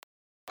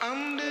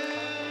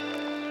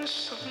Under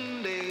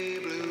Sunday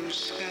blue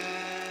sky.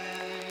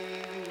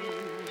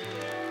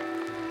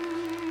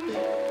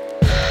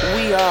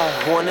 We all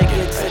wanna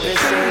get to the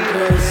same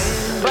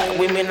place, but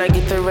we may not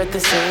get there at the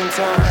same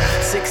time.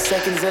 6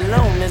 seconds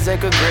alone is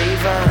like a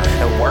grapevine,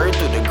 and word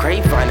through the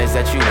grapevine is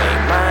that you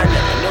ain't mine.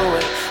 Never knew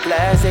it.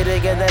 Last day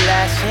together,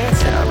 last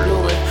chance, and I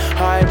blew it.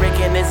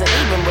 Heartbreaking isn't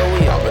even, but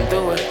we all been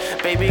through it.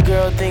 Baby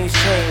girl, things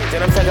change,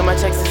 and I'm taking my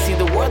checks to see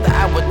the world that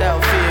I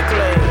without fear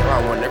claim. I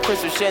want a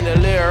crystal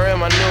chandelier in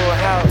my new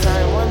house.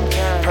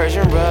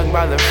 Persian rug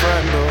by the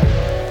front door.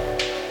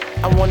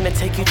 I wanna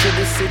take you to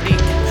the city,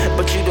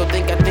 but you don't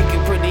think I think you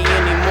pretty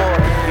anymore.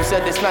 You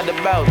said it's not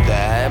about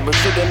that, but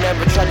you don't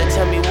never try to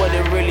tell me what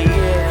it really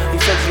is. You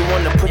said you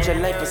wanna put your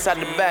life inside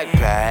the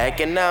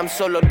backpack, and now I'm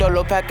solo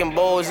dolo packing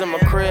bowls in my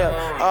crib.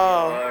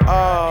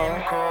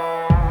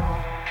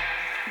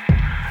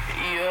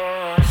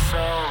 Your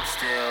soul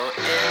still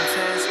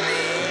enters me.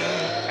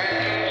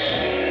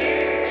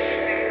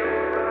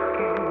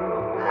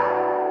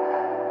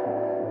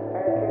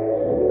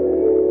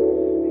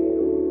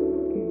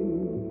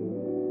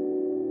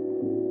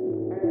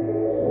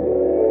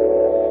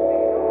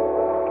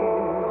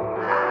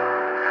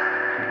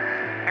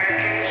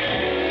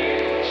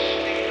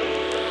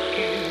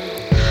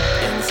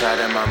 Inside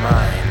of my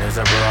mind, there's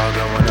a brawl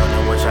going on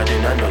in which I do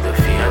not know the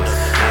feels.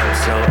 I'm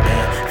so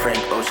in,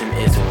 Frank Ocean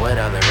is wet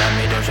all around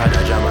me. Don't try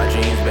to drown my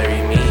dreams,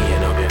 bury me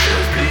in open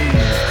fields,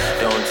 please.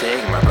 Don't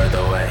take my breath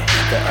away.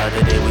 The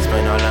other day we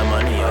spent all our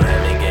money on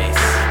heaven gates.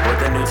 With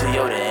the new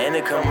Toyota and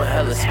it come with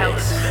hella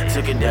space.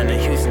 Took it down to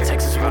Houston,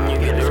 Texas when you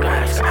get the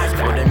racks.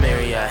 For the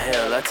Marriott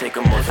hell, I take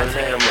a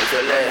motorlay.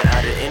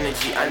 Out of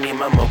energy, I need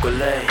my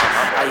mocha-lay.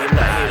 I am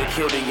not here to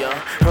kill the young,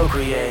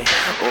 procreate,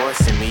 or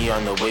send me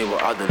on the way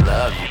with all the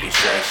love you can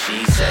share.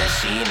 She says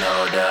she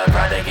know the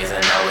product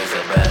isn't always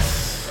the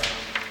best,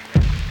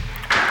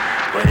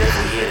 but if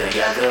we here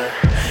together,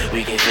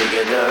 we can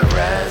figure the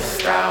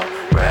rest out.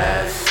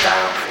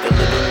 The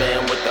little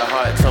man with the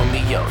heart told me,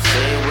 yo,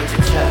 say it with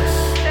your chest.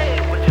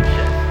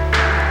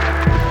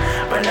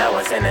 But now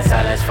it's in the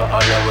silence for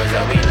all the words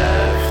that we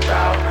left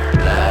out.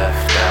 That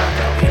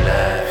we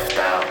left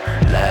out.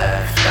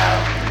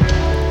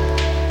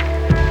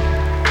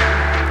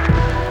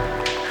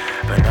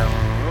 But now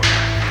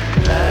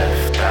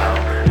left out.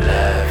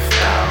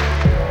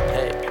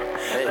 Hey.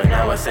 But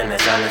now it's in the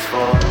silence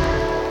for.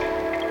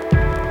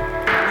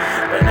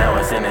 But now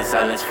it's in the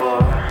silence for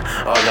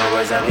all the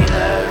words that we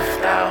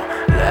left out.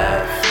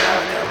 That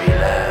we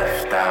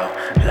left out.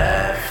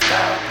 Left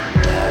out.